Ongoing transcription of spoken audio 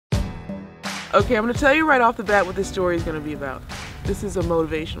Okay, I'm going to tell you right off the bat what this story is going to be about. This is a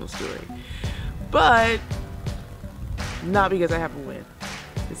motivational story. But not because I have a win.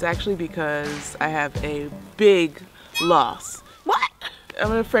 It's actually because I have a big loss. What? I'm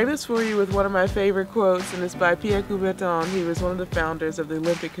going to frame this for you with one of my favorite quotes, and it's by Pierre Coubertin. He was one of the founders of the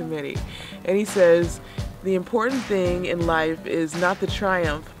Olympic Committee. And he says, "The important thing in life is not the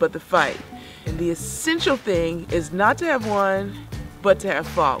triumph, but the fight. And the essential thing is not to have won, but to have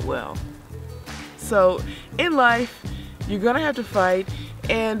fought well." So in life, you're gonna have to fight,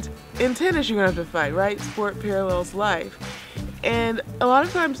 and in tennis you're gonna have to fight, right? Sport parallels life. And a lot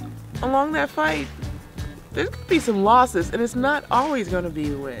of times along that fight, there's gonna be some losses, and it's not always gonna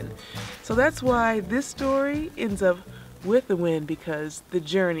be a win. So that's why this story ends up with the win, because the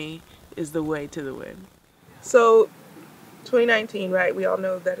journey is the way to the win. So 2019, right? We all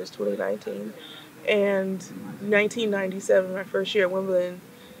know that is 2019. And 1997, my first year at Wimbledon,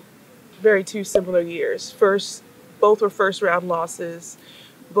 very two similar years. Both were first round losses.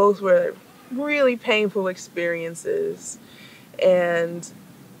 Both were really painful experiences. And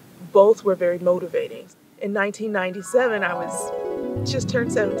both were very motivating. In 1997, I was just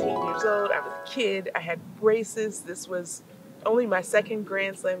turned 17 years old. I was a kid. I had braces. This was only my second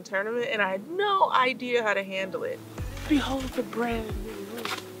Grand Slam tournament, and I had no idea how to handle it. Behold the brand new.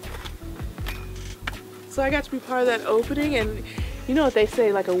 So I got to be part of that opening, and you know what they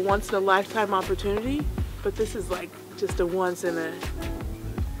say, like a once in a lifetime opportunity, but this is like just a once in a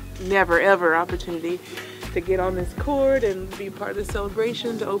never ever opportunity to get on this court and be part of the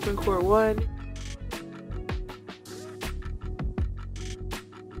celebration to open court 1.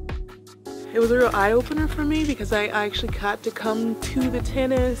 It was a real eye-opener for me because I actually got to come to the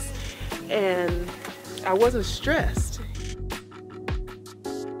tennis and I wasn't stressed.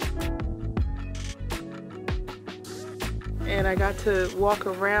 And I got to walk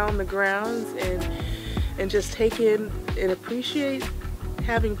around the grounds and just take in and appreciate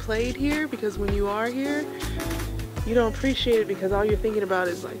having played here, because when you are here, you don't appreciate it because all you're thinking about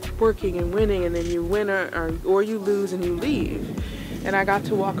is like working and winning, and then you win or you lose and you leave. And I got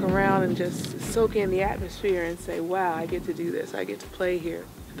to walk around and just soak in the atmosphere and say, wow, I get to do this, I get to play here.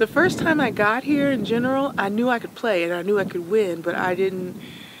 The first time I got here in general, I knew I could play and I knew I could win, but I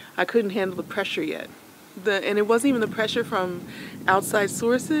couldn't handle the pressure yet. And it wasn't even the pressure from outside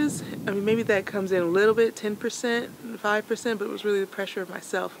sources. I mean, maybe that comes in a little bit, 10%, 5%, but it was really the pressure of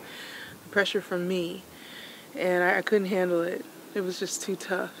myself, the pressure from me. And I couldn't handle it. It was just too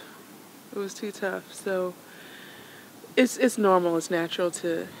tough. It was too tough. So it's normal, it's natural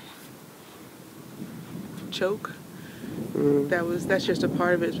to choke. That's just a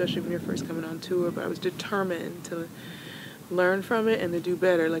part of it, especially when you're first coming on tour, but I was determined to learn from it and to do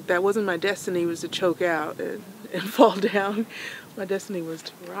better. Like, that wasn't my destiny, was to choke out and fall down. My destiny was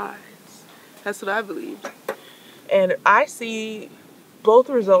to rise. That's what I believed. And I see both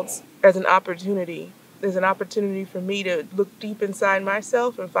results as an opportunity. There's an opportunity for me to look deep inside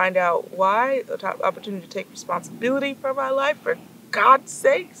myself and find out why, an opportunity to take responsibility for my life, for God's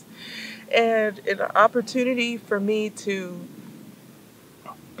sakes, and an opportunity for me to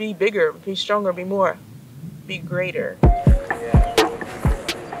be bigger, be stronger, be more, be greater.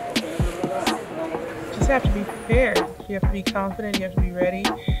 Just have to be prepared. You have to be confident, you have to be ready,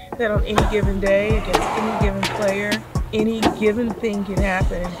 that on any given day, against any given player, any given thing can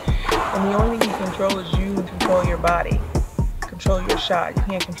happen. And the only thing you control is you, and control your body, control your shot. You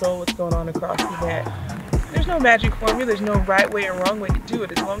can't control what's going on across the net. There's no magic formula, there's no right way or wrong way to do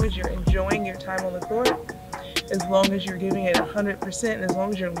it. As long as you're enjoying your time on the court, as long as you're giving it 100%, and as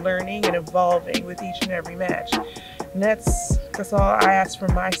long as you're learning and evolving with each and every match. And that's all I ask for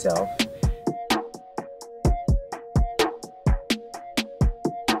myself.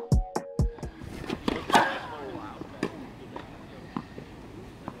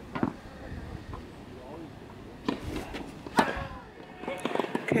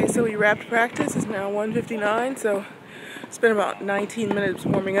 Okay, so we wrapped practice. It's now 1:59, so spent about 19 minutes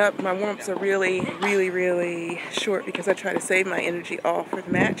warming up. My warm-ups are really, really, really short because I try to save my energy all for the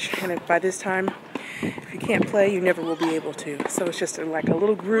match. And by this time, if you can't play, you never will be able to. So it's just like a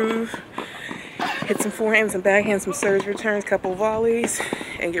little groove. Hit some forehands, some backhands, some serves, returns, couple volleys,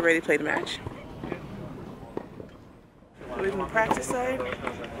 and get ready to play the match. Leaving the practice side.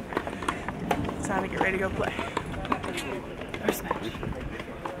 It's time to get ready to go play. First match.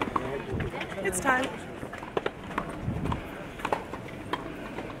 It's time.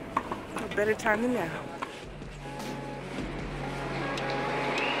 No better time than now.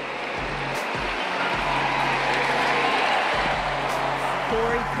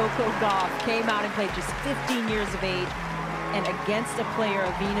 Coco Gauff came out and played just 15 years of age. and against a player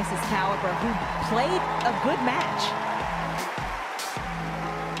of Venus's caliber who played a good match.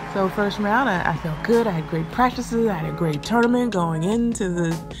 So first round, I felt good. I had great practices. I had a great tournament going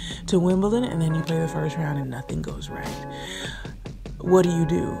into to Wimbledon, and then you play the first round and nothing goes right. What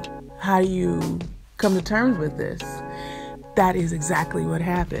do? How do you come to terms with this? That is exactly what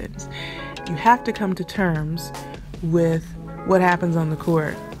happens. You have to come to terms with what happens on the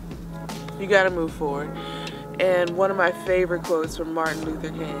court. You got to move forward. And one of my favorite quotes from Martin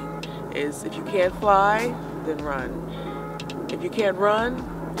Luther King is, if you can't fly, then run. If you can't run,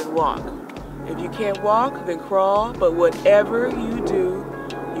 then walk. If you can't walk, then crawl. But whatever you do,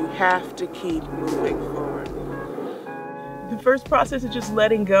 you have to keep moving forward. The first process is just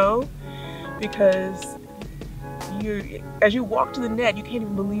letting go, because as you walk to the net, you can't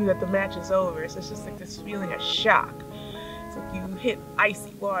even believe that the match is over. So it's just like this feeling of shock. It's like you hit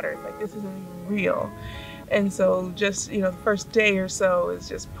icy water. It's like, this isn't even real. And so just, the first day or so is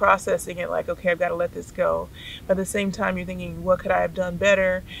just processing it, like, okay, I've got to let this go. But at the same time, you're thinking, what could I have done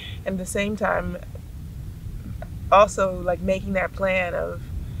better? And at the same time, also like making that plan of,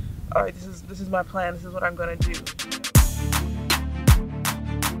 all right, this is my plan. This is what I'm going to do.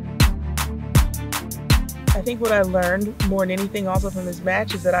 I think what I learned more than anything also from this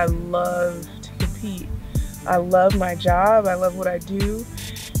match is that I love to compete. I love my job. I love what I do.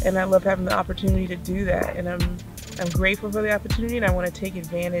 And I love having the opportunity to do that. And I'm grateful for the opportunity, and I want to take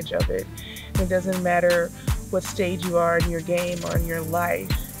advantage of it. And it doesn't matter what stage you are in your game or in your life.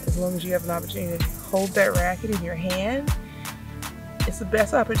 As long as you have an opportunity to hold that racket in your hand, it's the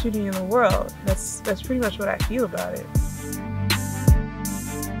best opportunity in the world. That's pretty much what I feel about it.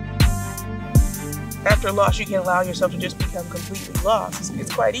 After a loss, you can allow yourself to just become completely lost.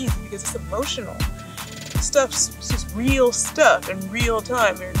 It's quite easy because it's emotional. Stuff's just real stuff in real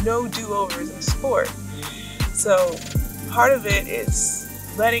time. There are no do-overs in sport. So part of it is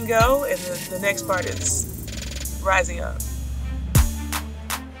letting go, and the next part is rising up.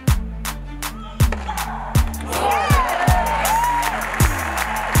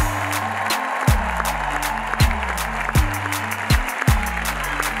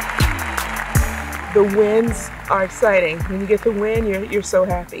 The wins are exciting. When you get the win, you're so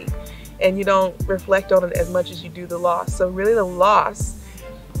happy. And you don't reflect on it as much as you do the loss. So really the loss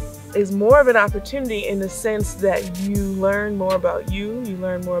is more of an opportunity in the sense that you learn more about you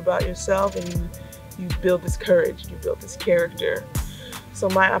learn more about yourself, and you build this courage, you build this character. So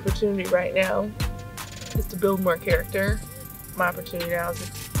my opportunity right now is to build more character. My opportunity now is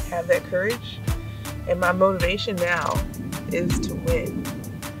to have that courage. And my motivation now is to win.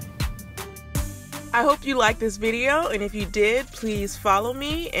 I hope you liked this video, and if you did, please follow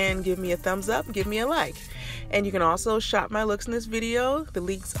me and give me a thumbs up, give me a like. And you can also shop my looks in this video. The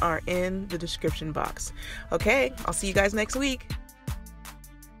links are in the description box. Okay, I'll see you guys next week.